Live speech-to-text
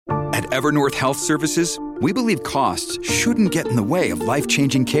At Evernorth Health Services, we believe costs shouldn't get in the way of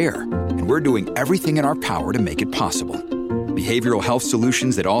life-changing care, and we're doing everything in our power to make it possible. Behavioral health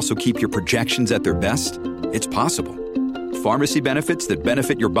solutions that also keep your projections at their best? It's possible. Pharmacy benefits that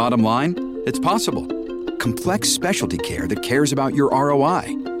benefit your bottom line? It's possible. Complex specialty care that cares about your ROI?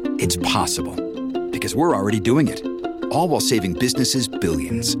 It's possible. Because we're already doing it. All while saving businesses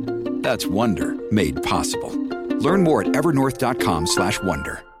billions. That's Wonder made possible. Learn more at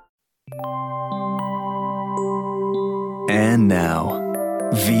evernorth.com/wonder. And now,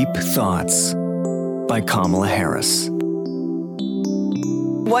 Veep Thoughts by Kamala Harris. One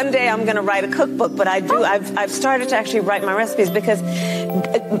day I'm going to write a cookbook, but I've started to actually write my recipes because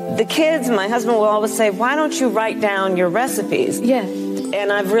the kids, my husband will always say, why don't you write down your recipes? Yeah.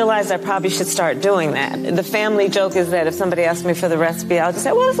 And I've realized I probably should start doing that. The family joke is that if somebody asks me for the recipe, I'll just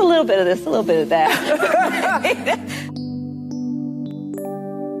say, well, it's a little bit of this, a little bit of that.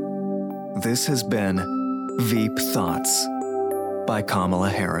 This has been Veep Thoughts by Kamala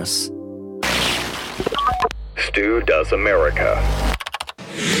Harris. Stu Does America.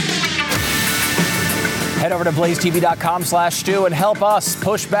 Head over to blazetv.com/Stu and help us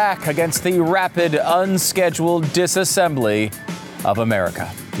push back against the rapid, unscheduled disassembly of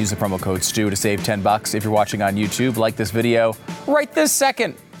America. Use the promo code STU to save $10 if you're watching on YouTube. Like this video right this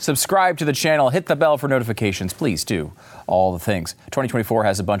second. Subscribe to the channel. Hit the bell for notifications. Please do all the things. 2024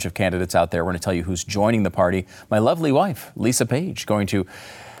 has a bunch of candidates out there. We're going to tell you who's joining the party. My lovely wife, Lisa Paige, going to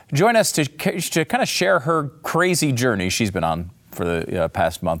join us to kind of share her crazy journey she's been on for the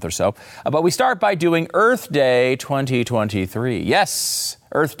past month or so. But we start by doing Earth Day 2023. Yes,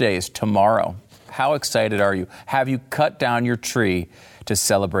 Earth Day is tomorrow. How excited are you? Have you cut down your tree to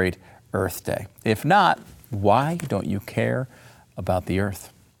celebrate Earth Day? If not, why don't you care about the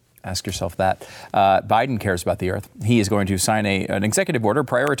Earth? Ask yourself that. Biden cares about the Earth. He is going to sign an executive order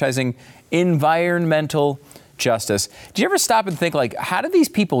prioritizing environmental justice. Do you ever stop and think, like, how did these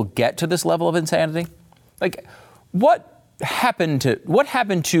people get to this level of insanity? Like, what happened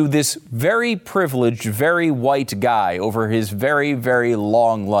to this very privileged, very white guy over his very, very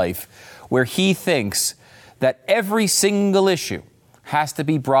long life, where he thinks that every single issue has to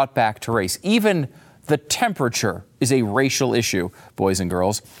be brought back to race? Even the temperature is a racial issue, boys and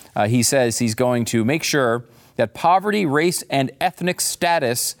girls. He says he's going to make sure that poverty, race, and ethnic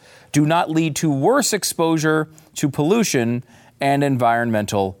status do not lead to worse exposure to pollution and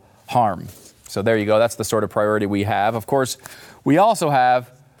environmental harm. So there you go. That's the sort of priority we have. Of course, we also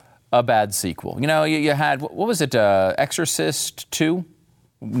have a bad sequel. You know, you had, what was it, Exorcist 2,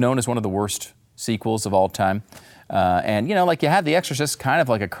 known as one of the worst sequels of all time. And, you know, like you had The Exorcist, kind of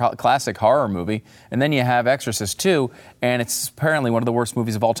like a classic horror movie, and then you have Exorcist 2, and it's apparently one of the worst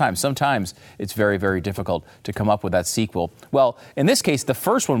movies of all time. Sometimes it's very, very difficult to come up with that sequel. Well, in this case, the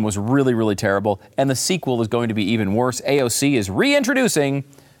first one was really, really terrible, and the sequel is going to be even worse. AOC is reintroducing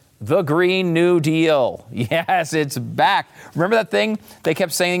the Green New Deal. Yes, it's back. Remember that thing? They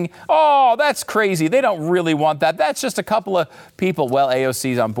kept saying, oh, that's crazy. They don't really want that. That's just a couple of people. Well,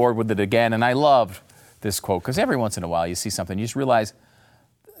 AOC's on board with it again, and I loved this quote, because every once in a while you see something, you just realize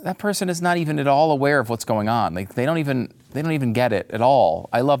that person is not even at all aware of what's going on. Like they don't even get it at all.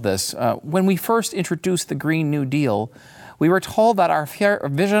 I love this. When we first introduced the Green New Deal, we were told that our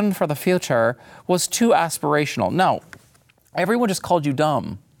vision for the future was too aspirational. No, everyone just called you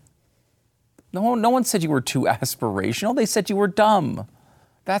dumb. No one said you were too aspirational. They said you were dumb.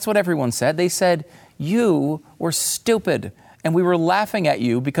 That's what everyone said. They said you were stupid. And we were laughing at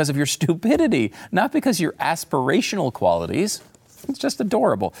you because of your stupidity, not because of your aspirational qualities. It's just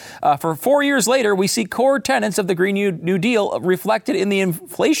adorable. For 4 years later, we see core tenets of the Green New Deal reflected in the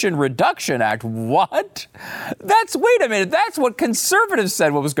Inflation Reduction Act. What? Wait a minute, that's what conservatives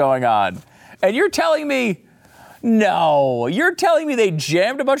said what was going on. And you're telling me, no, you're telling me they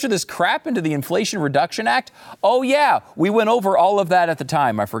jammed a bunch of this crap into the Inflation Reduction Act? Oh, yeah, we went over all of that at the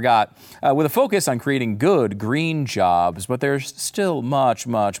time. I forgot. With a focus on creating good green jobs, but there's still much,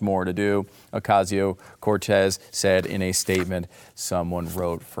 much more to do, Ocasio-Cortez said in a statement someone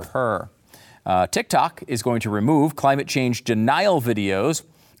wrote for her. TikTok is going to remove climate change denial videos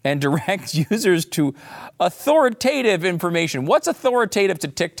and direct users to authoritative information. What's authoritative to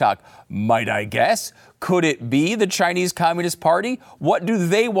TikTok? Might I guess? Could it be the Chinese Communist Party? What do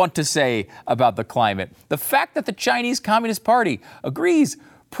they want to say about the climate? The fact that the Chinese Communist Party agrees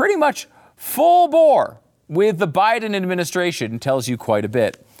pretty much full bore with the Biden administration tells you quite a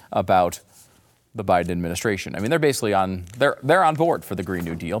bit about the Biden administration. I mean, they're basically they're on board for the Green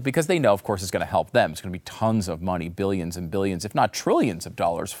New Deal because they know, of course, it's going to help them. It's going to be tons of money, billions and billions, if not trillions of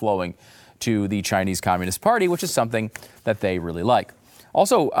dollars flowing to the Chinese Communist Party, which is something that they really like.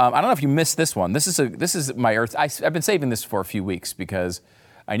 Also, I don't know if you missed this one. This is my Earth. I've been saving this for a few weeks because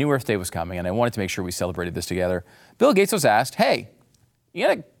I knew Earth Day was coming, and I wanted to make sure we celebrated this together. Bill Gates was asked, hey, you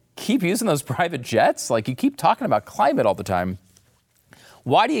got to keep using those private jets? Like, you keep talking about climate all the time.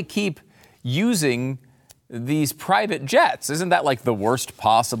 Why do you keep using these private jets? Isn't that like the worst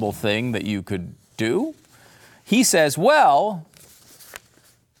possible thing that you could do? He says, well,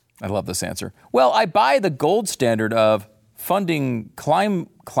 I love this answer. Well, I buy the gold standard of funding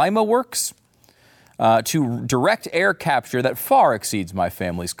ClimaWorks to direct air capture that far exceeds my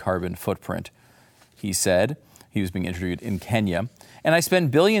family's carbon footprint, he said. He was being interviewed in Kenya. And I spend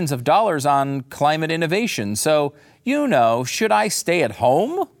billions of dollars on climate innovation. So, should I stay at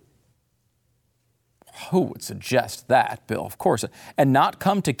home? Who would suggest that, Bill? Of course. And not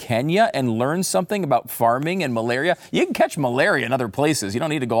come to Kenya and learn something about farming and malaria? You can catch malaria in other places. You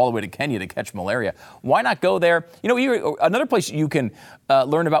don't need to go all the way to Kenya to catch malaria. Why not go there? Another place you can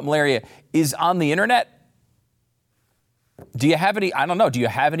learn about malaria is on the internet. Do you have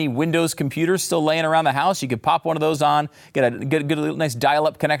any Windows computers still laying around the house? You could pop one of those on, get a nice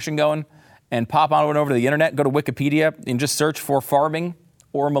dial-up connection going, and pop on over to the internet, go to Wikipedia, and just search for farming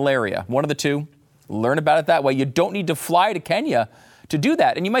or malaria. One of the two. Learn about it that way. You don't need to fly to Kenya to do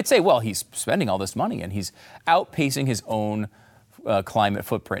that. And you might say, well, he's spending all this money and he's outpacing his own climate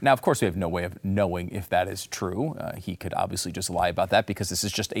footprint. Now, of course, we have no way of knowing if that is true. He could obviously just lie about that because this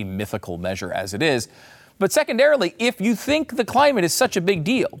is just a mythical measure as it is. But secondarily, if you think the climate is such a big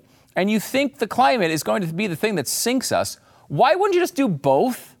deal and you think the climate is going to be the thing that sinks us, why wouldn't you just do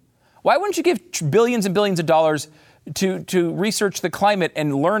both? Why wouldn't you give billions and billions of dollars to research the climate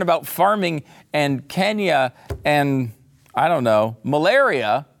and learn about farming and Kenya and,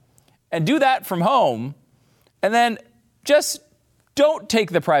 malaria, and do that from home, and then just don't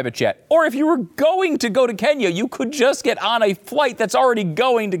take the private jet? Or if you were going to go to Kenya, you could just get on a flight that's already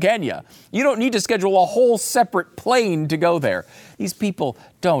going to Kenya. You don't need to schedule a whole separate plane to go there. These people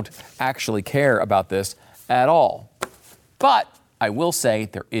don't actually care about this at all. But I will say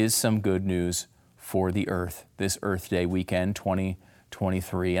there is some good news for the Earth this Earth Day weekend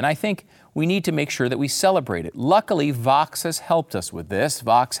 2023. And I think we need to make sure that we celebrate it. Luckily, Vox has helped us with this.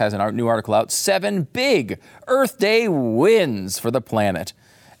 Vox has a new article out, 7 big Earth Day wins for the planet.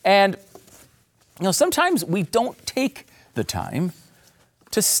 And, sometimes we don't take the time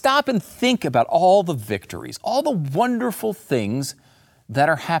to stop and think about all the victories, all the wonderful things that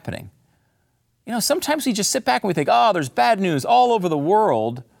are happening. Sometimes we just sit back and we think, there's bad news all over the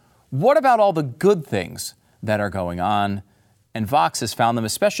world. What about all the good things that are going on? And Vox has found them,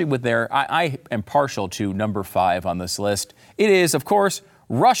 especially with I am partial to number 5 on this list. It is, of course,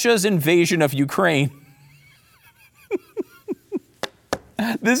 Russia's invasion of Ukraine.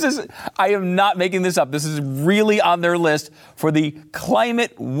 I am not making this up. This is really on their list for the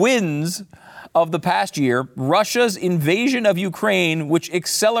climate wins of the past year. Russia's invasion of Ukraine, which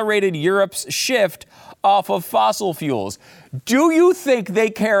accelerated Europe's shift off of fossil fuels. Do you think they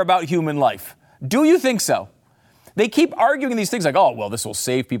care about human life? Do you think so? They keep arguing these things like, this will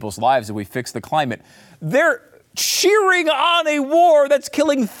save people's lives if we fix the climate. They're cheering on a war that's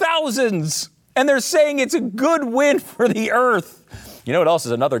killing thousands, and they're saying it's a good win for the Earth. You know what else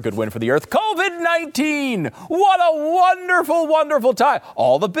is another good win for the Earth? COVID-19. What a wonderful, wonderful time.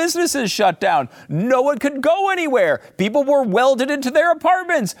 All the businesses shut down. No one could go anywhere. People were welded into their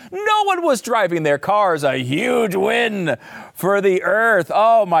apartments. No one was driving their cars. A huge win for the Earth.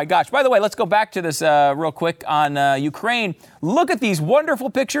 Oh, my gosh. By the way, let's go back to this real quick on Ukraine. Look at these wonderful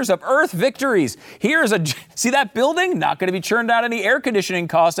pictures of Earth victories. See that building? Not going to be churned out any air conditioning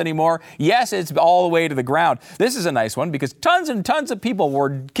costs anymore. Yes, it's all the way to the ground. This is a nice one because tons and tons of people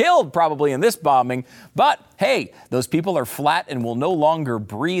were killed probably in this bombing. But hey, those people are flat and will no longer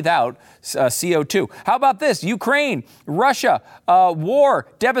breathe out CO2. How about this? Ukraine, Russia, war,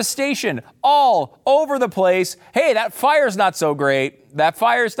 devastation, all over the place. Hey, that fire's not so great.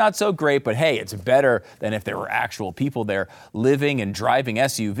 But hey, it's better than if there were actual people there living and driving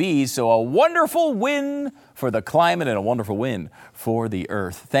SUVs. So a wonderful win for the climate and a wonderful win for the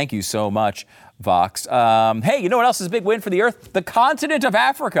Earth. Thank you so much, Vox. Hey, you know what else is a big win for the Earth? The continent of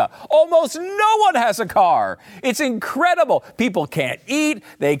Africa. Almost no one has a car. It's incredible. People can't eat.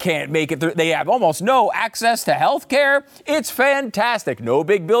 They can't make it through. They have almost no access to health care. It's fantastic. No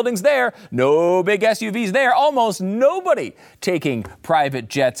big buildings there. No big SUVs there. Almost nobody taking private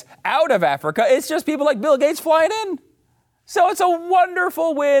jets out of Africa. It's just people like Bill Gates flying in. So it's a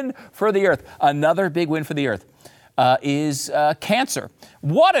wonderful win for the Earth. Another big win for the Earth is cancer.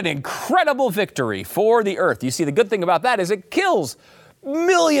 What an incredible victory for the Earth. You see, the good thing about that is it kills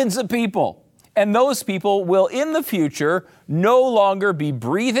millions of people. And those people will, in the future, no longer be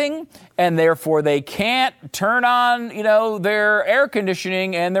breathing, and therefore they can't turn on, their air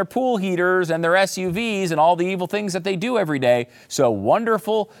conditioning and their pool heaters and their SUVs and all the evil things that they do every day. So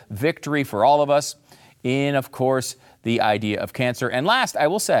wonderful victory for all of us in, of course, the idea of cancer. And last, I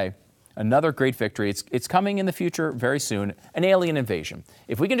will say, another great victory. It's coming in the future very soon, an alien invasion.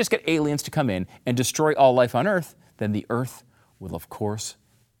 If we can just get aliens to come in and destroy all life on Earth, then the Earth will, of course,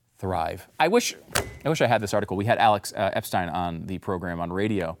 thrive. I wish I had this article. We had Alex Epstein on the program on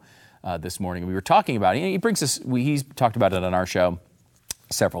radio this morning. We were talking about it. He brings this. He's talked about it on our show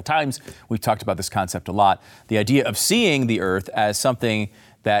several times. We've talked about this concept a lot. The idea of seeing the Earth as something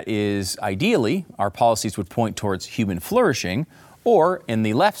that is ideally, our policies would point towards human flourishing, or in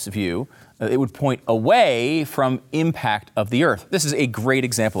the left's view, it would point away from impact of the Earth. This is a great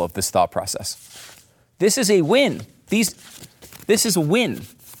example of this thought process. This is a win. This is a win.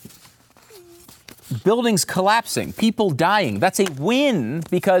 Buildings collapsing, people dying. That's a win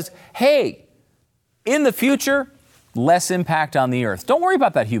because, hey, in the future, less impact on the Earth. Don't worry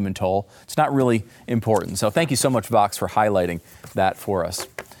about that human toll. It's not really important. So thank you so much, Vox, for highlighting that for us.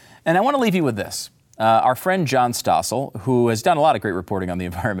 And I want to leave you with this. Our friend John Stossel, who has done a lot of great reporting on the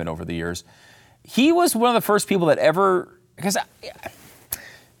environment over the years, he was one of the first people that ever, because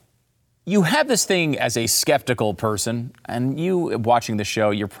you have this thing as a skeptical person, and you watching the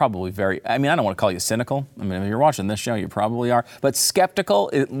show, you're probably I don't want to call you cynical. I mean, if you're watching this show, you probably are. But skeptical,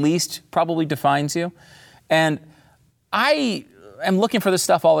 at least, probably defines you. And I am looking for this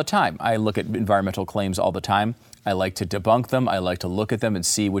stuff all the time. I look at environmental claims all the time. I like to debunk them. I like to look at them and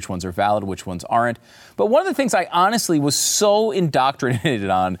see which ones are valid, which ones aren't. But one of the things I honestly was so indoctrinated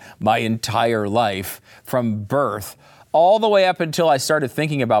on my entire life, from birth all the way up until I started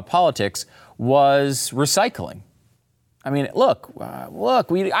thinking about politics, was recycling. I mean, look,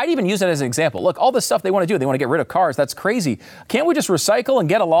 I'd even use it as an example. Look, all this stuff they want to do, they want to get rid of cars. That's crazy. Can't we just recycle and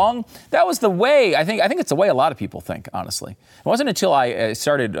get along? That was the way, I think it's the way a lot of people think, honestly. It wasn't until I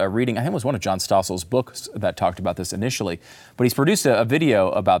started reading, I think it was one of John Stossel's books that talked about this initially, but he's produced a video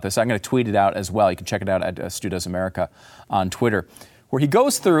about this. I'm going to tweet it out as well. You can check it out at Stu Does America on Twitter, where he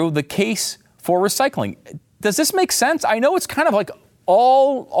goes through the case for recycling. Does this make sense? I know it's kind of like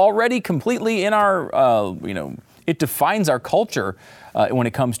already completely in our, it defines our culture when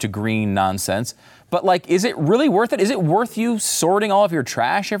it comes to green nonsense. But is it really worth it? Is it worth you sorting all of your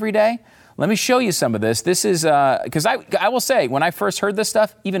trash every day? Let me show you some of this. This is, because I will say, when I first heard this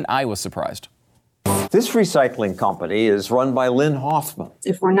stuff, even I was surprised. This recycling company is run by Lynn Hoffman.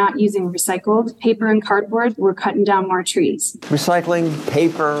 If we're not using recycled paper and cardboard, we're cutting down more trees. Recycling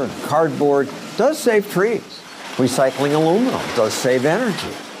paper and cardboard does save trees. Recycling aluminum does save energy.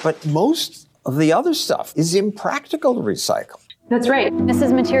 But most of the other stuff is impractical to recycle. That's right. This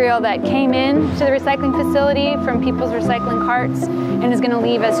is material that came in to the recycling facility from people's recycling carts and is going to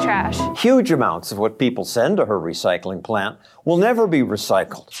leave as trash. Huge amounts of what people send to her recycling plant will never be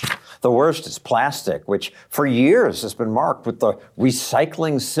recycled. The worst is plastic, which for years has been marked with the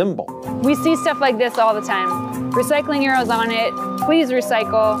recycling symbol. We see stuff like this all the time. Recycling arrows on it. Please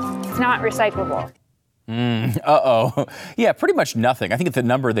recycle. It's not recyclable. Yeah, pretty much nothing. I think the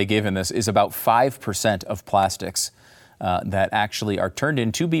number they give in this is about 5% of plastics that actually are turned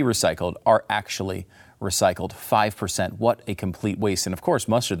in to be recycled are actually recycled. 5%. What a complete waste. And of course,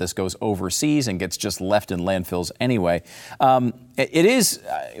 most of this goes overseas and gets just left in landfills anyway. It is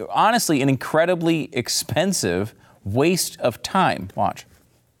honestly an incredibly expensive waste of time. Watch.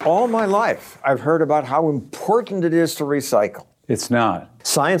 All my life, I've heard about how important it is to recycle. It's not.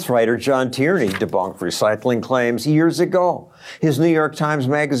 Science writer John Tierney debunked recycling claims years ago. His New York Times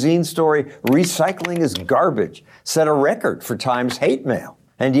Magazine story, "Recycling is Garbage," set a record for Times hate mail.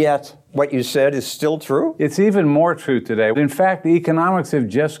 And yet, what you said is still true? It's even more true today. In fact, the economics have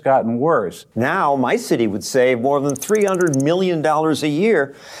just gotten worse. Now, my city would save more than $300 million a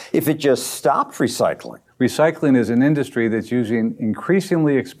year if it just stopped recycling. Recycling is an industry that's using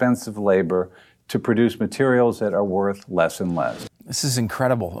increasingly expensive labor to produce materials that are worth less and less. This is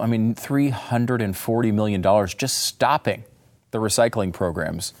incredible. I mean, $340 million just stopping the recycling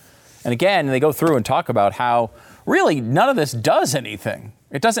programs. And again, they go through and talk about how really none of this does anything.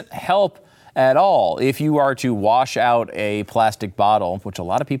 It doesn't help at all. If you are to wash out a plastic bottle, which a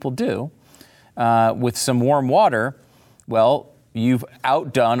lot of people do, with some warm water, well, you've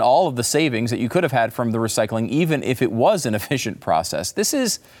outdone all of the savings that you could have had from the recycling, even if it was an efficient process. This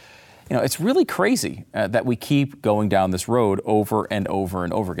is it's really crazy that we keep going down this road over and over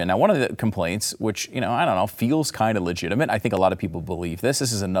and over again. Now, one of the complaints, which, I don't know, feels kind of legitimate. I think a lot of people believe this.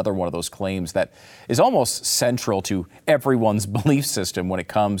 This is another one of those claims that is almost central to everyone's belief system when it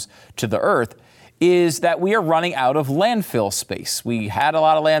comes to the Earth, is that we are running out of landfill space. We had a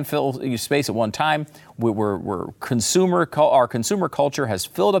lot of landfill space at one time. Our consumer culture has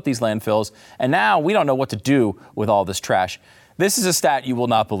filled up these landfills, and now we don't know what to do with all this trash. This is a stat you will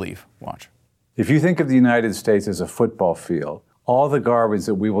not believe. Watch. If you think of the United States as a football field, all the garbage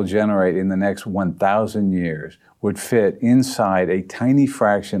that we will generate in the next 1,000 years would fit inside a tiny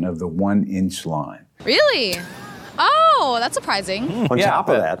fraction of the 1-inch line. Really? Oh, that's surprising. On top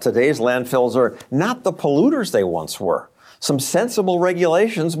of that, today's landfills are not the polluters they once were. Some sensible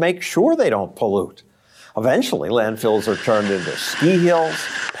regulations make sure they don't pollute. Eventually, landfills are turned into ski hills,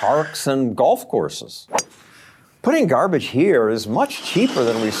 parks, and golf courses. Putting garbage here is much cheaper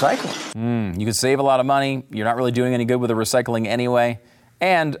than recycling. You can save a lot of money. You're not really doing any good with the recycling anyway.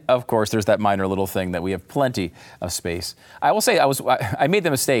 And, of course, there's that minor little thing that we have plenty of space. I will say I made the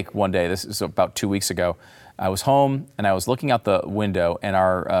mistake one day. This is about 2 weeks ago. I was home and I was looking out the window, and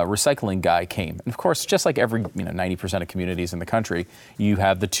our recycling guy came. And of course, just like every 90% of communities in the country, you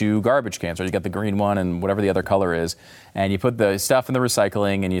have the two garbage cans, or you got the green one and whatever the other color is, and you put the stuff in the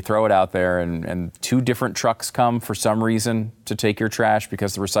recycling and you throw it out there, and two different trucks come for some reason to take your trash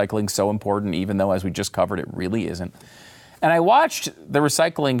because the recycling's so important, even though, as we just covered, it really isn't. And I watched the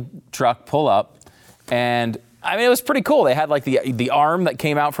recycling truck pull up, and it was pretty cool. They had like the arm that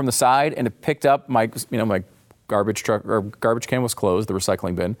came out from the side, and it picked up my garbage truck, or garbage can was closed. The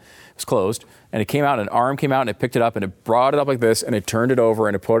recycling bin was closed, and it came out. An arm came out, and it picked it up, and it brought it up like this, and it turned it over,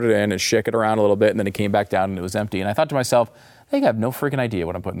 and it put it in, and shook it around a little bit, and then it came back down, and it was empty. And I thought to myself, I have no freaking idea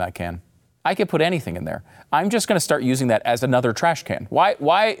what I'm putting in that can. I could put anything in there. I'm just going to start using that as another trash can.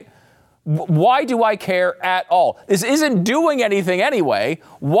 Why do I care at all? This isn't doing anything anyway.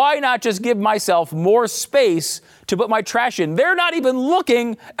 Why not just give myself more space to put my trash in? They're not even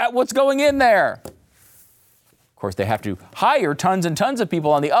looking at what's going in there. Of course, they have to hire tons and tons of people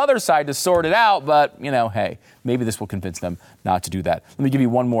on the other side to sort it out, but, hey, maybe this will convince them not to do that. Let me give you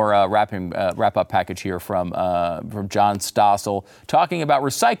one more wrap-up package here from John Stossel talking about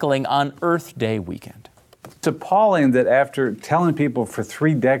recycling on Earth Day weekend. It's appalling that after telling people for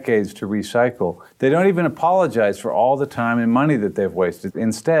 3 decades to recycle, they don't even apologize for all the time and money that they've wasted.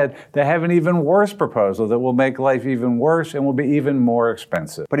 Instead, they have an even worse proposal that will make life even worse and will be even more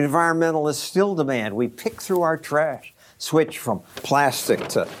expensive. But environmentalists still demand we pick through our trash, switch from plastic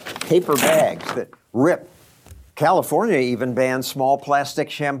to paper bags that rip. California even banned small plastic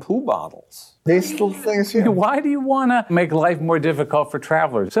shampoo bottles. Tasteful things here. Why do you want to make life more difficult for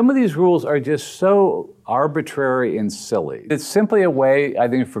travelers? Some of these rules are just so arbitrary and silly. It's simply a way, I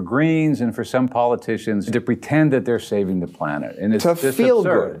think, for Greens and for some politicians to pretend that they're saving the planet. And it's to just feel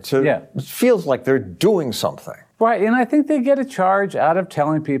absurd. good. It feels like they're doing something. Right, and I think they get a charge out of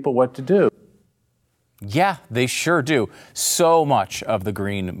telling people what to do. Yeah, they sure do. So much of the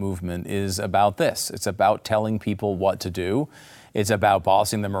green movement is about this. It's about telling people what to do. It's about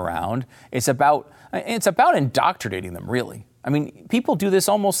bossing them around. It's about indoctrinating them, really. People do this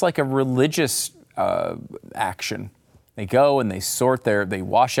almost like a religious action. They go and they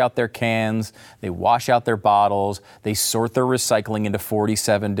wash out their cans, they wash out their bottles, they sort their recycling into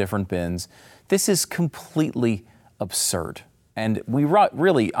 47 different bins. This is completely absurd. And we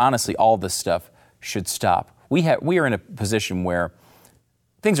really, honestly, all this stuff should stop. We are in a position where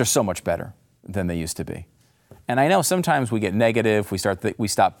things are so much better than they used to be. And I know sometimes we get negative, we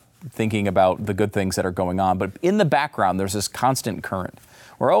stop thinking about the good things that are going on, but in the background there's this constant current.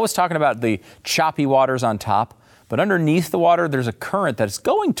 We're always talking about the choppy waters on top, but underneath the water there's a current that's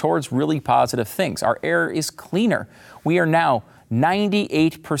going towards really positive things. Our air is cleaner. We are now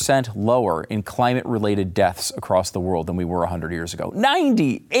 98% lower in climate-related deaths across the world than we were 100 years ago.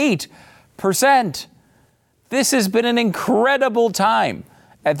 98%! This has been an incredible time.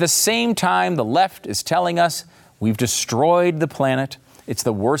 At the same time, the left is telling us we've destroyed the planet. It's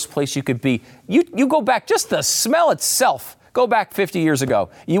the worst place you could be. You go back, just the smell itself. Go back 50 years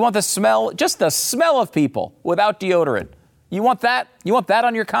ago. You want the smell, just the smell of people without deodorant. You want that? You want that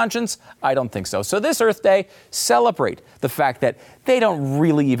on your conscience? I don't think so. So this Earth Day, celebrate the fact that they don't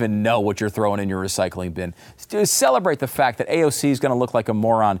really even know what you're throwing in your recycling bin. Celebrate the fact that AOC is going to look like a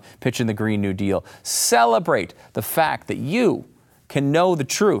moron pitching the Green New Deal. Celebrate the fact that you can know the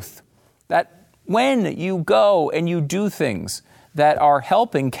truth, that when you go and you do things that are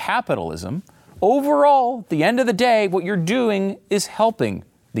helping capitalism, overall, at the end of the day, what you're doing is helping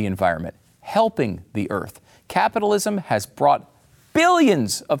the environment, helping the earth. Capitalism has brought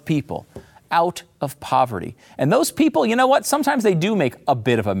billions of people out of poverty. And those people, you know what? Sometimes they do make a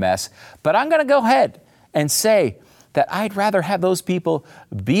bit of a mess, but I'm going to go ahead and say that I'd rather have those people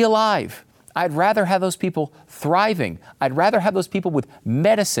be alive. I'd rather have those people thriving. I'd rather have those people with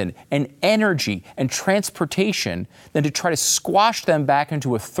medicine and energy and transportation than to try to squash them back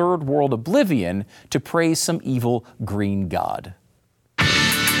into a third world oblivion to praise some evil green god.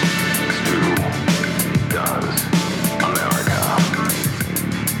 Stu does America.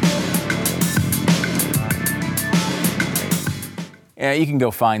 Yeah, you can go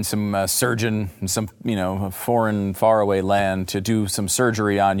find some surgeon in some, foreign, faraway land to do some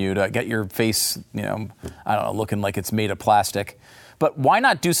surgery on you to get your face, looking like it's made of plastic. But why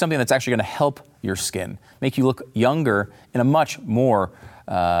not do something that's actually going to help your skin, make you look younger in a much more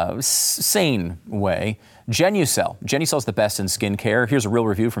sane way? Genucel. Genucel is the best in skincare. Here's a real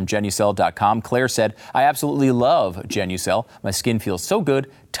review from Genucel.com. Claire said, I absolutely love Genucel. My skin feels so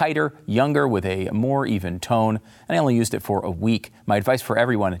good, tighter, younger with a more even tone. And I only used it for a week. My advice for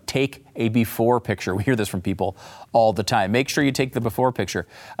everyone, take a before picture. We hear this from people all the time. Make sure you take the before picture.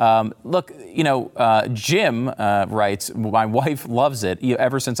 Jim writes, my wife loves it.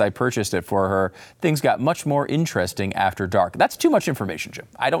 Ever since I purchased it for her, things got much more interesting after dark. That's too much information, Jim.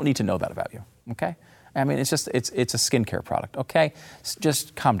 I don't need to know that about you, okay? I mean, it's a skincare product, okay?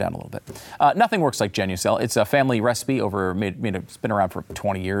 Just calm down a little bit. Nothing works like Genucel. It's a family recipe it's been around for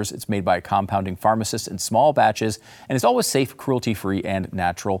 20 years. It's made by a compounding pharmacist in small batches, and it's always safe, cruelty-free, and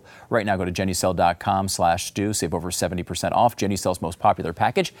natural. Right now, go to Genucel.com/Stu. Save over 70% off Genucel's most popular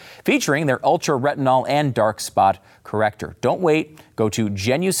package, featuring their Ultra Retinol and Dark Spot Corrector. Don't wait. Go to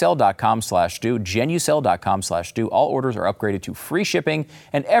Genucel.com/Stu. Genucel.com/Stu. All orders are upgraded to free shipping,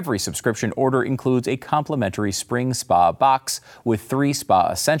 and every subscription order includes a complimentary spring spa box with 3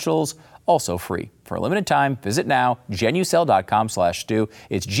 spa essentials, also free. For a limited time, visit now, Genucel.com/Stu.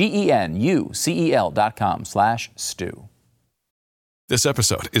 It's GENUCEL.com/Stu. This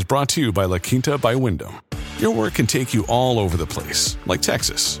episode is brought to you by La Quinta by Wyndham. Your work can take you all over the place, like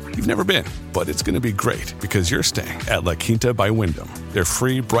Texas. You've never been, but it's going to be great because you're staying at La Quinta by Wyndham. Their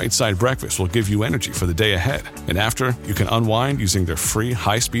free Bright Side breakfast will give you energy for the day ahead. And after, you can unwind using their free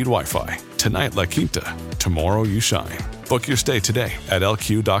high-speed Wi-Fi. Tonight, La Quinta. Tomorrow, you shine. Book your stay today at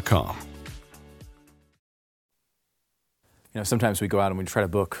LQ.com. Sometimes we go out and we try to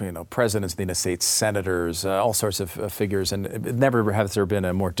book, presidents of the United States, senators, all sorts of figures, and never has there been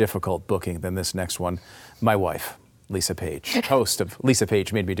a more difficult booking than this next one. My wife, Lisa Paige, host of Lisa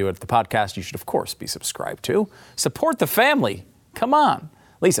Paige Made Me Do It, the podcast you should, of course, be subscribed to. Support the family. Come on.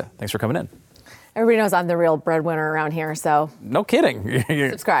 Lisa, thanks for coming in. Everybody knows I'm the real breadwinner around here, so. No kidding.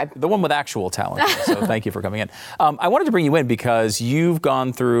 Subscribe. The one with actual talent. So thank you for coming in. I wanted to bring you in because you've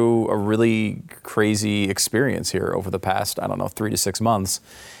gone through a really crazy experience here over the past, 3 to 6 months.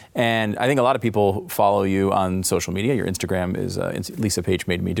 And I think a lot of people follow you on social media. Your Instagram is Lisa Paige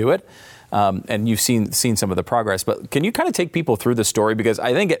Made Me Do It. And you've seen some of the progress. But can you kind of take people through the story? Because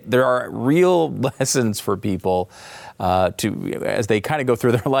I think there are real lessons for people as they kind of go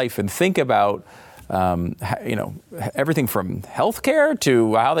through their life and think about everything from healthcare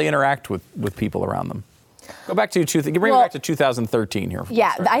to how they interact with people around them. Go back to bring me back to 2013 here.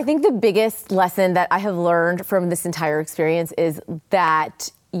 Yeah, I think the biggest lesson that I have learned from this entire experience is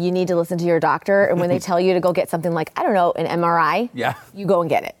that you need to listen to your doctor, and when they tell you to go get something like, an MRI, you go and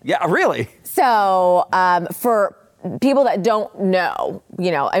get it. Yeah, really? So for people that don't know,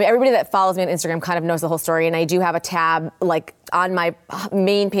 everybody that follows me on Instagram kind of knows the whole story, and I do have a tab on my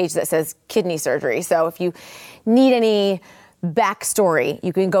main page that says kidney surgery. So if you need any backstory,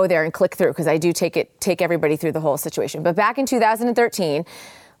 you can go there and click through, because I do take everybody through the whole situation. But back in 2013,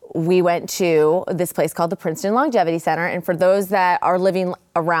 we went to this place called the Princeton Longevity Center. And for those that are living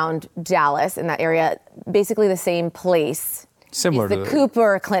around Dallas in that area, basically the same place. Similar to the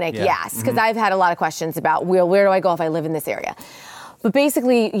Cooper Clinic, yes. Because I've had a lot of questions about, where do I go if I live in this area? But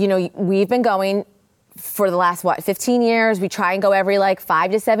basically, we've been going for the last, 15 years. We try and go every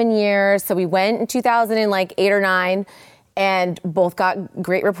 5 to 7 years. So we went in 2008 or 9 and both got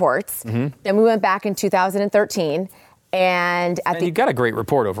great reports. Mm-hmm. Then we went back in 2013. And you got a great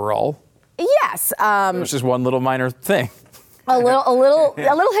report overall. Yes. It was just one little minor thing. A little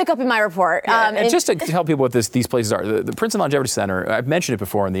hiccup in my report. And just to tell people what these places are, the Princeton Longevity Center, I've mentioned it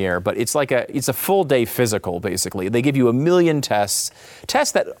before in the air, but it's it's a full day physical, basically. They give you 1 million tests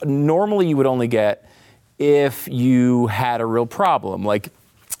that normally you would only get if you had a real problem, like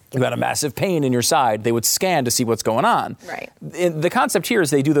you had a massive pain in your side. They would scan to see what's going on. Right. The concept here is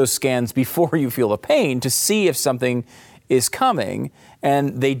they do those scans before you feel the pain to see if something is coming.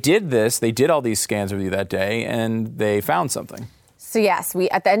 And they did all these scans with you that day, and they found something. So yes, we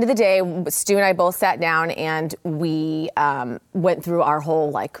at the end of the day, Stu and I both sat down and we went through our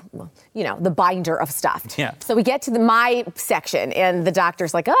whole the binder of stuff. Yeah. So we get to my section and the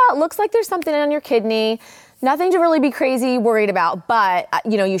doctor's like, oh, it looks like there's something on your kidney. Nothing to really be crazy worried about, but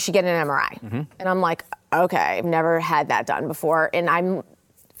you should get an MRI. Mm-hmm. And I'm like, okay, I've never had that done before, and I'm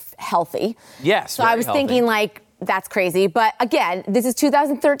healthy. Yes. So I was thinking that's crazy, but again, this is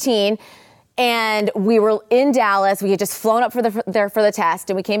 2013. And we were in Dallas. We had just flown up there for the test,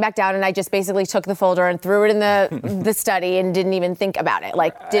 and we came back down, and I just basically took the folder and threw it in the study and didn't even think about it.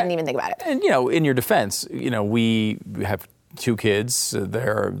 And, in your defense, we have 2 kids.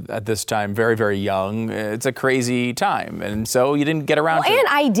 They're at this time very, very young. It's a crazy time. And so you didn't get around to it. And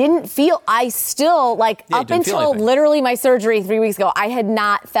I still, up until literally my surgery 3 weeks ago, I had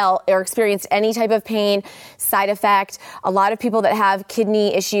not felt or experienced any type of pain, side effect. A lot of people that have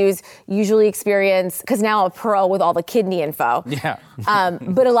kidney issues usually experience, because now I'm a pro with all the kidney info. Yeah.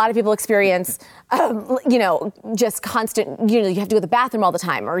 But a lot of people experience, just constant, you have to go to the bathroom all the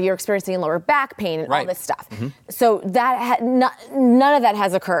time, or you're experiencing lower back pain and all this stuff. Mm-hmm. So that none of that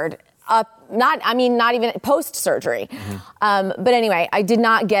has occurred. Not even post-surgery. Mm-hmm. But anyway, I did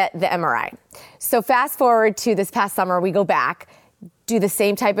not get the MRI. So fast forward to this past summer, we go back, do the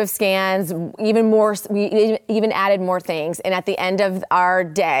same type of scans, even more. We even added more things. And at the end of our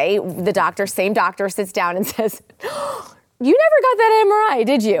day, the same doctor sits down and says, you never got that MRI,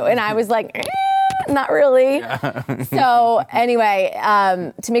 did you? And I was like, not really. Yeah. So anyway,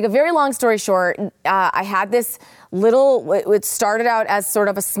 to make a very long story short, I had this it started out as sort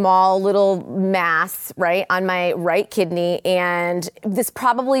of a small little mass, right, on my right kidney. And this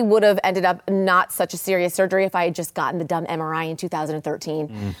probably would have ended up not such a serious surgery if I had just gotten the dumb MRI in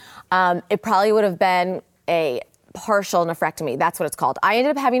 2013. It probably would have been a partial nephrectomy. That's what it's called. I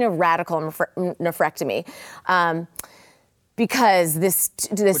ended up having a radical nephrectomy. Because this,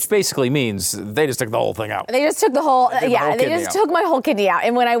 which basically means they just took the whole thing out. They just took the whole, they just took my whole kidney out.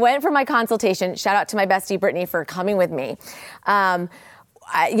 And when I went for my consultation, shout out to my bestie Brittany for coming with me. When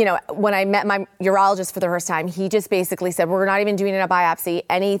I met my urologist for the first time, he just basically said, we're not even doing a biopsy.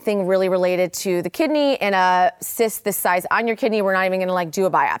 Anything really related to the kidney and a cyst this size on your kidney, we're not even going to do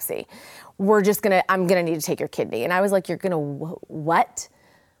a biopsy. I'm going to need to take your kidney. And I was like, you're going to what?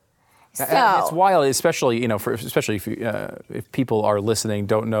 So it's wild, especially if people are listening,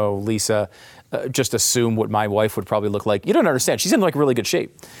 don't know Lisa, just assume what my wife would probably look like. You don't understand. She's in really good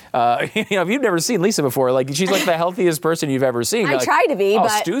shape. If you've never seen Lisa before, she's the healthiest person you've ever seen. I try to be, but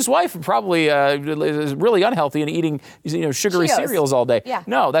Stu's wife probably is really unhealthy and eating sugary cereals all day. Yeah.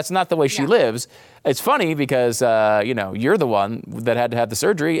 No, that's not the way she lives. It's funny because you're the one that had to have the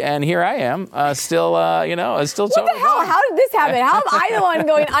surgery, and here I am, still. What the hell? How did this happen? How am I the one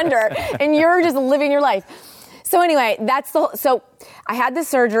going under, and you're just living your life? So anyway, so I had the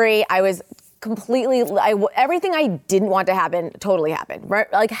surgery. I was completely, everything I didn't want to happen totally happened.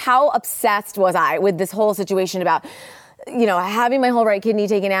 Right? How obsessed was I with this whole situation about, having my whole right kidney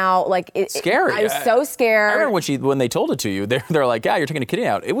taken out? Scary. I was so scared. I remember when they told it to you, they're like, yeah, you're taking a kidney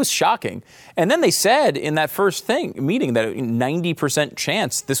out. It was shocking. And then they said in that first meeting that 90%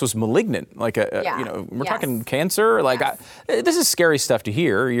 chance this was malignant. We're talking cancer. This is scary stuff to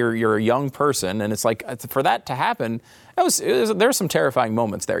hear. You're a young person, and it's for that to happen, there's some terrifying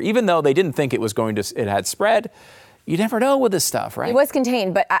moments there. Even though they didn't think it had spread, you never know with this stuff, right? It was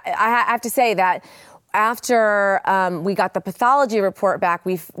contained, but I have to say that after we got the pathology report back,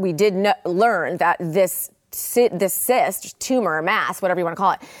 we did learn that this cyst, tumor, mass, whatever you want to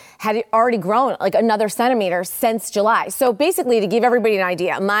call it, had already grown another centimeter since July. So basically, to give everybody an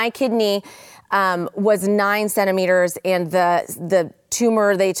idea, my kidney was 9 centimeters, and the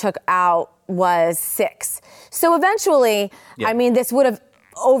tumor they took out was 6. So eventually, this would have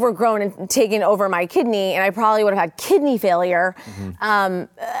overgrown and taken over my kidney, and I probably would have had kidney failure. Mm-hmm.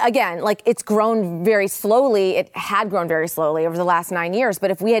 Again, it's grown very slowly. It had grown very slowly over the last 9 years.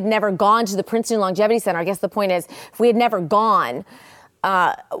 But if we had never gone to the Princeton Longevity Center, I guess the point is, if we had never gone,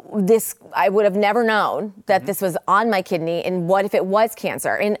 I would have never known that this was on my kidney, and what if it was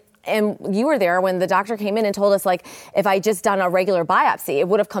cancer? And you were there when the doctor came in and told us, if I just done a regular biopsy, it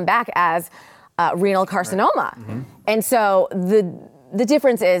would have come back as renal carcinoma. Right. Mm-hmm. And so the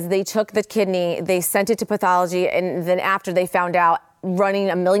difference is they took the kidney, they sent it to pathology, and then after they found out, running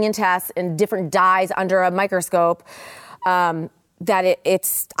a million tests and different dyes under a microscope, that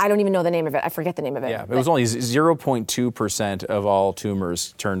it's, I don't even know the name of it. I forget the name of it. Yeah, it was only 0.2% of all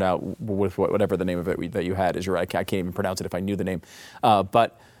tumors turned out with whatever the name of it that you had is. You're right. I can't even pronounce it if I knew the name.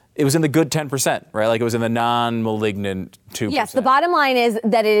 But it was in the good 10%, right? Like it was in the non-malignant 2%. Yes, the bottom line is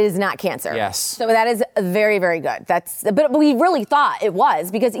that it is not cancer. Yes. So that is very, very good. But we really thought it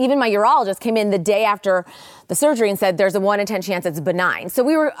was, because even my urologist came in the day after the surgery and said there's a 1 in 10 chance it's benign.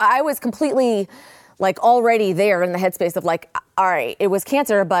 So I was completely like already there in the headspace of like, all right, it was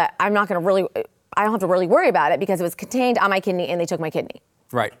cancer, but I don't have to really worry about it because it was contained on my kidney and they took my kidney.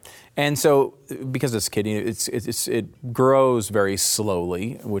 Right. And so because it's kidney, it grows very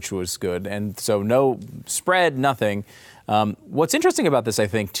slowly, which was good. And so no spread, nothing. What's interesting about this, I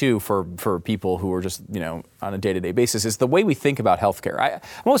think, too, for people who are just, on a day-to-day basis is the way we think about healthcare. I'm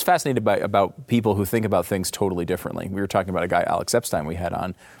always fascinated about people who think about things totally differently. We were talking about a guy, Alex Epstein, we had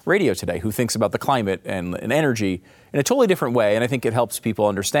on radio today, who thinks about the climate and energy in a totally different way. And I think it helps people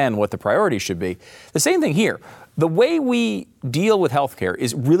understand what the priorities should be. The same thing here. The way we deal with healthcare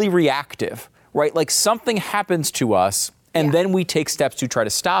is really reactive, right? Like something happens to us and then we take steps to try to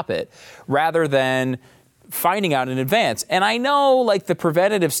stop it rather than finding out in advance. And I know like the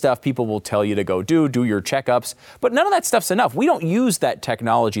preventative stuff people will tell you to go do your checkups, but none of that stuff's enough. We don't use that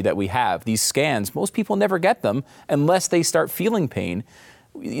technology that we have, these scans. Most people never get them unless they start feeling pain.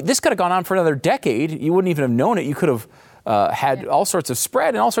 This could have gone on for another decade. You wouldn't even have known it. You could have had all sorts of spread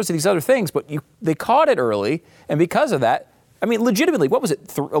and all sorts of these other things, but they caught it early. And because of that, I mean, legitimately, what was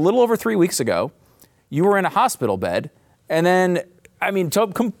it? A little over 3 weeks ago, you were in a hospital bed and then, so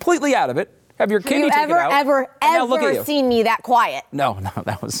completely out of it. Have your kidney taken out. Have you ever seen me that quiet? No,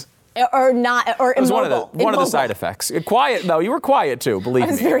 that was... Or not, or it was immobile. one of the side effects. Quiet, no, you were quiet too, believe me.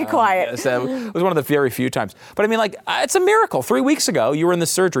 I was very quiet. So it was one of the very few times. But it's a miracle. 3 weeks ago, you were in the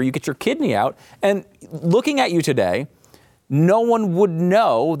surgery, you get your kidney out, and looking at you today, no one would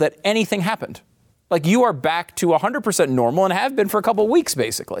know that anything happened. Like you are back to 100% normal and have been for a couple of weeks,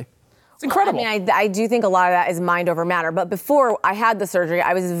 basically. It's incredible. I do think a lot of that is mind over matter. But before I had the surgery,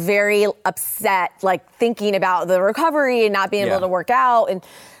 I was very upset, like thinking about the recovery and not being able to work out and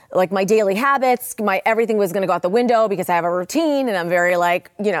like my daily habits. Everything was going to go out the window because I have a routine and I'm very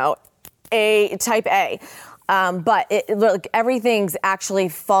type A. But everything's actually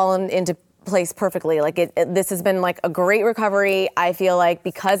fallen into place perfectly. This has been like a great recovery. I feel like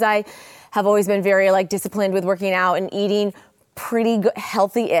because I have always been very disciplined with working out and eating pretty good,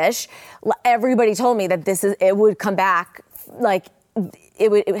 healthy-ish. Everybody told me that it would come back,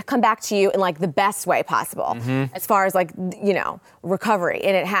 it would come back to you in the best way possible, as far as recovery,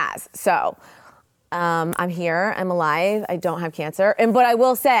 and it has. So I'm here, I'm alive, I don't have cancer, but I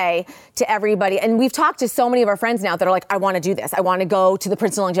will say to everybody, and we've talked to so many of our friends now that are like, I want to do this, I want to go to the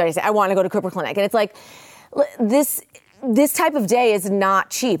Princeton Longevity Center, I want to go to Cooper Clinic, and it's like this type of day is not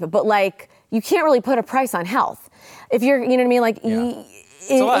cheap, but you can't really put a price on health. If you're, you know what I mean?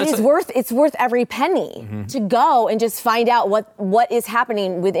 It's worth every penny to go and just find out what is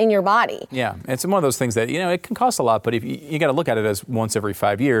happening within your body. Yeah, it's one of those things that, it can cost a lot, but if you got to look at it as once every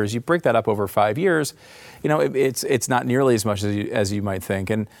 5 years. You break that up over 5 years, it's not nearly as much as you might think.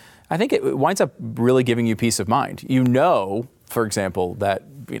 And I think it winds up really giving you peace of mind. For example, that,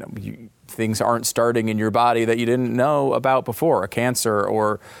 things aren't starting in your body that you didn't know about before, a cancer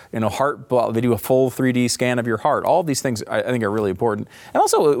or, heart, they do a full 3D scan of your heart. All of these things I think are really important. And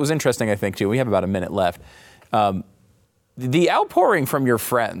also it was interesting, I think, too, we have about a minute left. The outpouring from your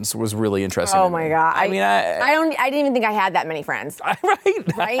friends was really interesting. Oh my God. I didn't even think I had that many friends. Right?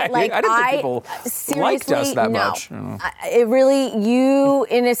 Right? I didn't think people liked us that much. It really,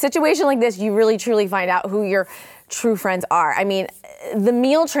 in a situation like this, you really truly find out who your true friends are. The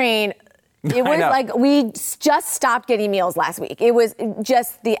meal train, it was we just stopped getting meals last week. It was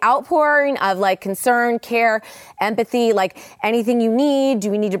just the outpouring of concern, care, empathy, anything you need. Do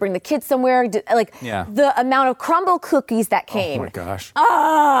we need to bring the kids somewhere? The amount of crumble cookies that came. Oh my gosh.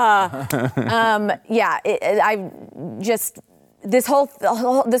 This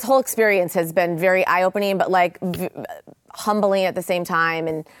whole experience has been very eye-opening, but humbling at the same time.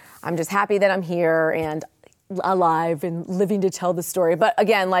 And I'm just happy that I'm here and alive and living to tell the story. But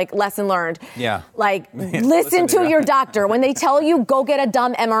again, lesson learned. Yeah. Listen to your doctor. When they tell you, go get a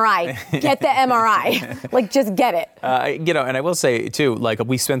dumb MRI. Get the MRI. Just get it. And I will say, too,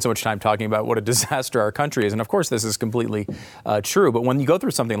 we spend so much time talking about what a disaster our country is. And of course, this is completely true. But when you go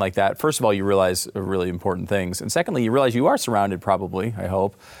through something like that, first of all, you realize really important things. And secondly, you realize you are surrounded probably, I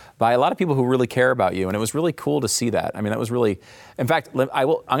hope, by a lot of people who really care about you. And it was really cool to see that. That was really, in fact, I'm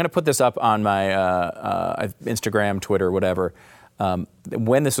going to put this up on my Instagram, Twitter, whatever.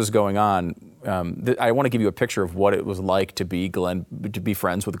 when this was going on, I want to give you a picture of what it was like to be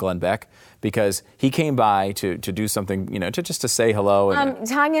friends with Glenn Beck, because he came by to do something, just to say hello. And,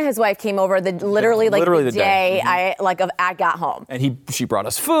 Tanya, his wife, came over literally the day I got home. And she brought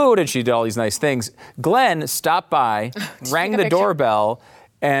us food and she did all these nice things. Glenn stopped by, rang the doorbell,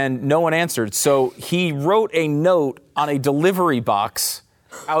 and no one answered. So he wrote a note on a delivery box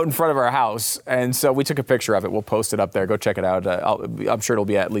out in front of our house, and so we took a picture of it. We'll post it up there. Go check it out. I'm sure it'll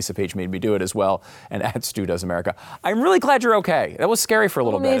be at Lisa Paige Made Me Do It as well, and at Stu Does America. I'm really glad you're okay. That was scary for a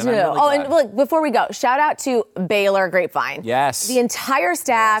little bit. Me too. And look, before we go, shout out to Baylor Grapevine. Yes. The entire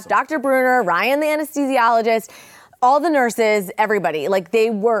staff, Dr. Bruner, Ryan the anesthesiologist, all the nurses, everybody,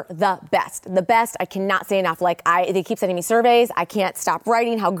 they were the best. The best. I cannot say enough. They keep sending me surveys. I can't stop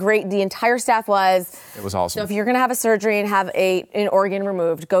writing how great the entire staff was. It was awesome. So if you're going to have a surgery and have an organ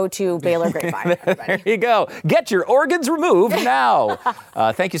removed, go to Baylor Grapevine. There you go. Get your organs removed now.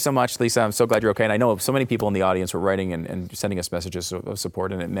 Thank you so much, Lisa. I'm so glad you're okay. And I know so many people in the audience were writing and sending us messages of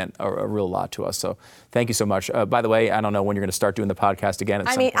support, and it meant a real lot to us. So thank you so much. By the way, I don't know when you're going to start doing the podcast again.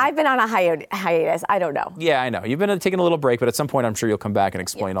 I've been on a hiatus. I don't know. Yeah, I know. You've been taking a little break, but at some point I'm sure you'll come back and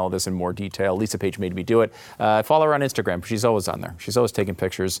explain all this in more detail. Lisa Paige Made Me Do It. Follow her on Instagram. She's always on there. She's always taking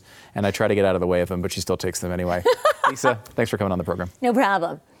pictures, and I try to get out of the way of them, but she still takes them anyway. Lisa, thanks for coming on the program. No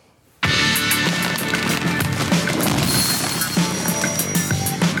problem.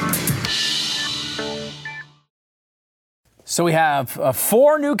 So we have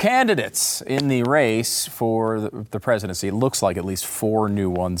 4 new candidates in the race for the presidency. It looks like at least 4 new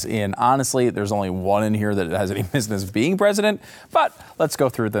ones in. Honestly, there's only one in here that has any business being president, but let's go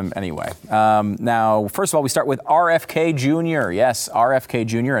through them anyway. Now, first of all, we start with RFK Jr. Yes, RFK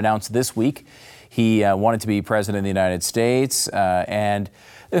Jr. announced this week he wanted to be president of the United States. And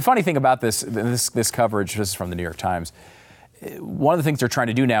the funny thing about this coverage, this is from the New York Times, one of the things they're trying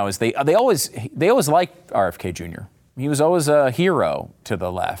to do now is they always liked RFK Jr. He was always a hero to the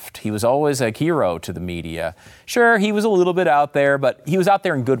left. He was always a hero to the media. Sure, he was a little bit out there, but he was out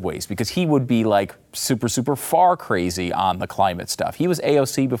there in good ways because he would be super, super far crazy on the climate stuff. He was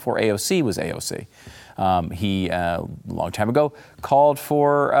AOC before AOC was AOC. He, a long time ago, called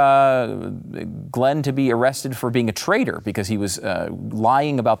for Glenn to be arrested for being a traitor because he was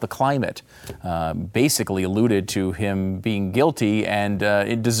lying about the climate. Basically alluded to him being guilty and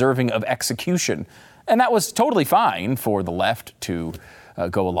deserving of execution. And that was totally fine for the left to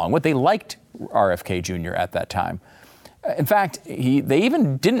go along with. They liked RFK Jr. at that time. In fact, they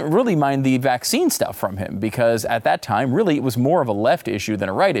even didn't really mind the vaccine stuff from him because at that time, really, it was more of a left issue than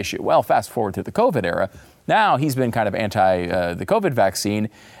a right issue. Well, fast forward to the COVID era. Now he's been kind of anti the COVID vaccine,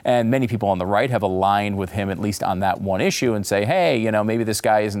 and many people on the right have aligned with him at least on that one issue and say, hey, maybe this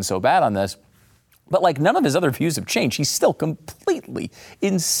guy isn't so bad on this. But none of his other views have changed. He's still completely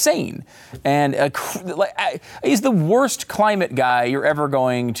insane. And he's the worst climate guy you're ever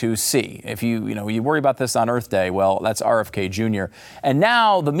going to see. If you worry about this on Earth Day, well, that's RFK Jr. And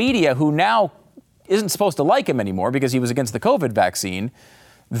now the media, who now isn't supposed to like him anymore because he was against the COVID vaccine,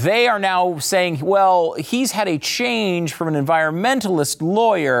 they are now saying, well, he's had a change from an environmentalist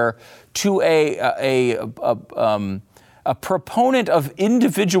lawyer to a proponent of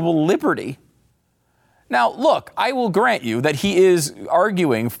individual liberty. Now, look, I will grant you that he is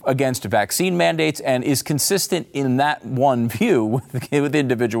arguing against vaccine mandates and is consistent in that one view with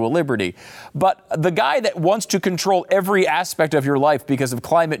individual liberty. But the guy that wants to control every aspect of your life because of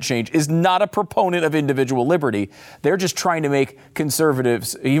climate change is not a proponent of individual liberty. They're just trying to make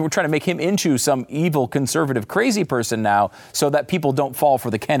conservatives, you were trying to make him into some evil conservative crazy person now so that people don't fall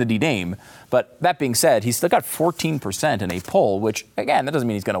for the Kennedy name. But that being said, he's still got 14% in a poll, which, again, that doesn't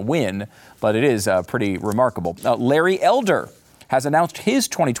mean he's going to win, but it is pretty remarkable. Larry Elder has announced his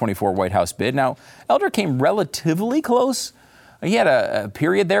 2024 White House bid. Now, Elder came relatively close. He had a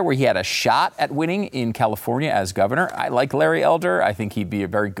period there where he had a shot at winning in California as governor. I like Larry Elder. I think he'd be a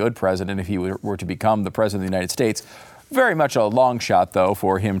very good president if he were to become the president of the United States. Very much a long shot, though,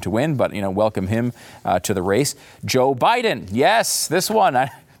 for him to win, but, welcome him to the race. Joe Biden. Yes, this one.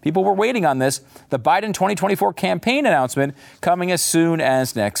 People were waiting on this. The Biden 2024 campaign announcement coming as soon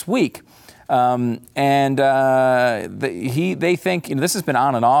as next week. They think, this has been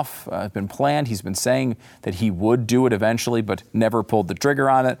on and off, been planned. He's been saying that he would do it eventually, but never pulled the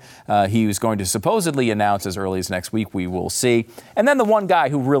trigger on it. He was going to supposedly announce as early as next week. We will see. And then the one guy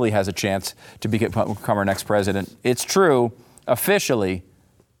who really has a chance to become our next president, it's true, officially,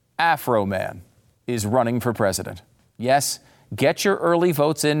 Afro Man is running for president. Yes, get your early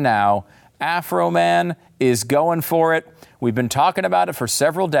votes in now. Afro Man is going for it. We've been talking about it for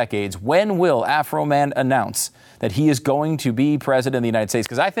several decades. When will Afro Man announce that he is going to be president of the United States?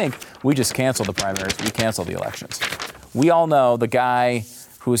 Because I think we just cancel the primaries. We cancel the elections. We all know the guy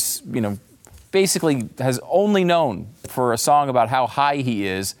who's, basically has only known for a song about how high he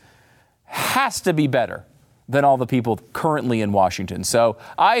is has to be better than all the people currently in Washington. So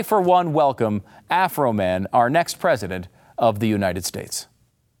I, for one, welcome Afro Man, our next president of the United States.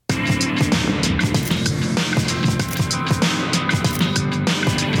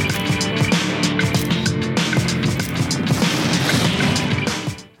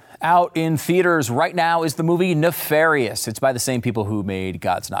 Out in theaters right now is the movie Nefarious. It's by the same people who made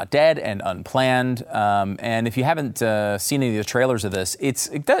God's Not Dead and Unplanned. And if you haven't seen any of the trailers of this,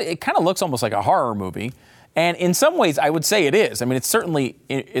 it kind of looks almost like a horror movie. And in some ways, I would say it is. I mean, it's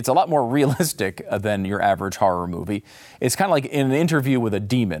a lot more realistic than your average horror movie. It's kind of like in an interview with a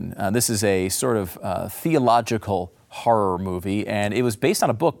demon. This is a sort of theological horror movie, and it was based on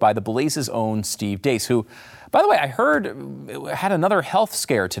a book by the Blaze's own Steve Deace, who, by the way, I heard had another health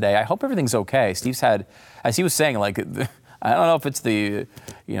scare today. I hope everything's okay. Steve's had, as he was saying, I don't know if it's the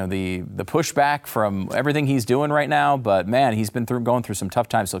pushback from everything he's doing right now, but man, he's been going through some tough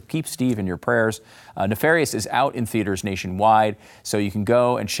times. So keep Steve in your prayers. Nefarious is out in theaters nationwide, so you can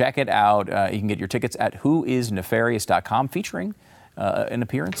go and check it out. You can get your tickets at whoisnefarious.com, featuring an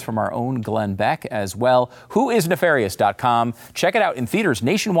appearance from our own Glenn Beck as well. Whoisnefarious.com. Check it out in theaters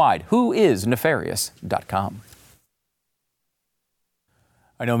nationwide. Whoisnefarious.com.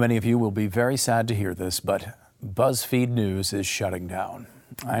 I know many of you will be very sad to hear this, but BuzzFeed News is shutting down.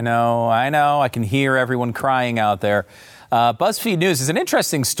 I know. I can hear everyone crying out there. BuzzFeed News is an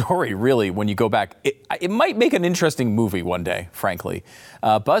interesting story, really, when you go back. It might make an interesting movie one day, frankly.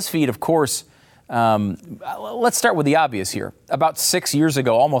 BuzzFeed, of course, let's start with the obvious here. About 6 years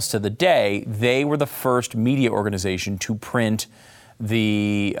ago, almost to the day, they were the first media organization to print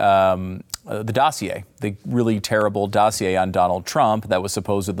the dossier, the really terrible dossier on Donald Trump that was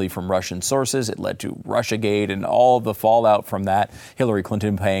supposedly from Russian sources. It led to Russiagate and all of the fallout from that. Hillary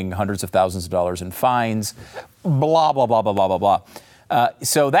Clinton paying hundreds of thousands of dollars in fines, blah, blah, blah, blah, blah, blah, blah.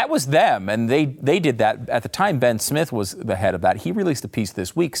 So that was them, and they did that. At the time, Ben Smith was the head of that. He released a piece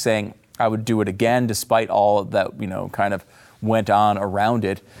this week saying, I would do it again, despite all that, kind of went on around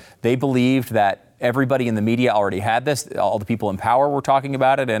it. They believed that everybody in the media already had this. All the people in power were talking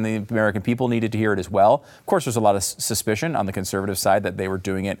about it, and the American people needed to hear it as well. Of course, there's a lot of suspicion on the conservative side that they were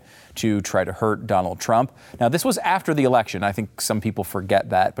doing it to try to hurt Donald Trump. Now, this was after the election. I think some people forget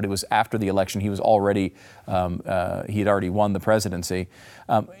that, but it was after the election. He was already, he had already won the presidency.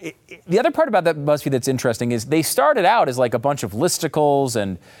 The other part about that BuzzFeed that's interesting is they started out as like a bunch of listicles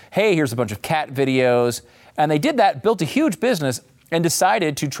and, hey, here's a bunch of cat videos. And they did that, built a huge business, and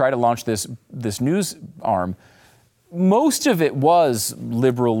decided to try to launch this news arm. Most of it was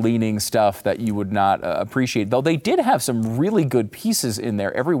liberal-leaning stuff that you would not appreciate, though they did have some really good pieces in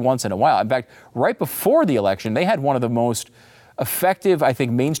there every once in a while. In fact, right before the election, they had one of the most effective, I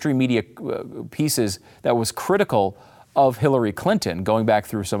think, mainstream media pieces that was critical of Hillary Clinton, going back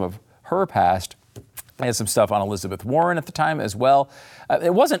through some of her past. They had some stuff on Elizabeth Warren at the time as well.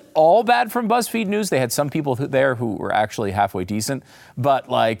 It wasn't all bad from BuzzFeed News. They had some people there who were actually halfway decent. But,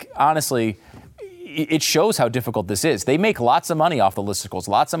 honestly, it shows how difficult this is. They make lots of money off the listicles,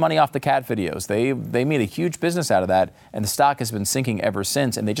 lots of money off the cat videos. They made a huge business out of that, and the stock has been sinking ever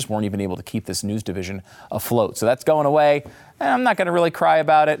since, and they just weren't even able to keep this news division afloat. So that's going away. I'm not going to really cry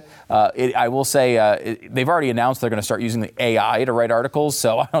about it. I will say they've already announced they're going to start using the AI to write articles,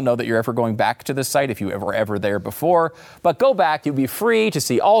 so I don't know that you're ever going back to this site if you were ever there before. But go back. You'll be free to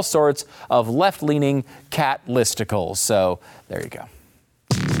see all sorts of left-leaning cat listicles. So there you go.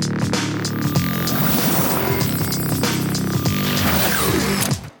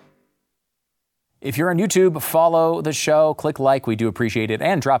 If you're on YouTube, follow the show, click like, we do appreciate it,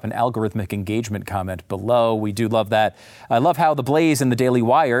 and drop an algorithmic engagement comment below. We do love that. I love how The Blaze and The Daily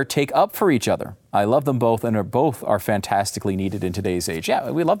Wire take up for each other. I love them both, and both are fantastically needed in today's age. Yeah,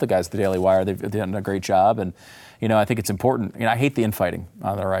 we love the guys at The Daily Wire. They've done a great job, and I think it's important. I hate the infighting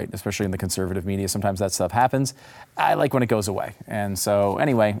on the right, especially in the conservative media. Sometimes that stuff happens. I like when it goes away. And so,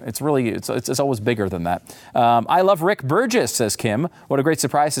 anyway, it's always bigger than that. I love Rick Burgess, says Kim. What a great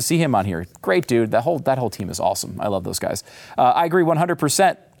surprise to see him on here. Great dude. That whole team is awesome. I love those guys. I agree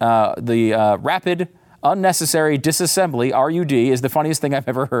 100%. The rapid unnecessary disassembly, RUD, is the funniest thing I've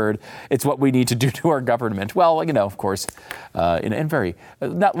ever heard. It's what we need to do to our government. Well, of course, in very,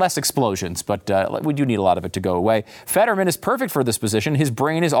 not less explosions, but we do need a lot of it to go away. Fetterman is perfect for this position. His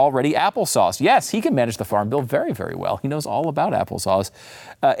brain is already applesauce. Yes, he can manage the farm bill very, very well. He knows all about applesauce.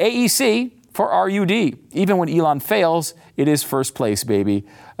 AEC for RUD. Even when Elon fails, it is first place, baby.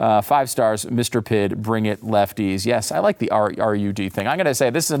 5 stars, Mr. Pidd, bring it lefties. Yes, I like the RUD thing. I'm going to say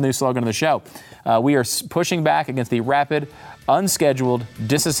this is a new slogan of the show. We are pushing back against the rapid, unscheduled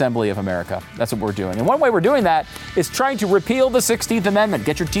disassembly of America. That's what we're doing. And one way we're doing that is trying to repeal the 16th Amendment.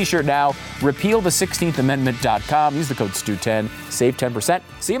 Get your t-shirt now. RepealThe16thAmendment.com. Use the code STU10. Save 10%.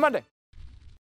 See you Monday.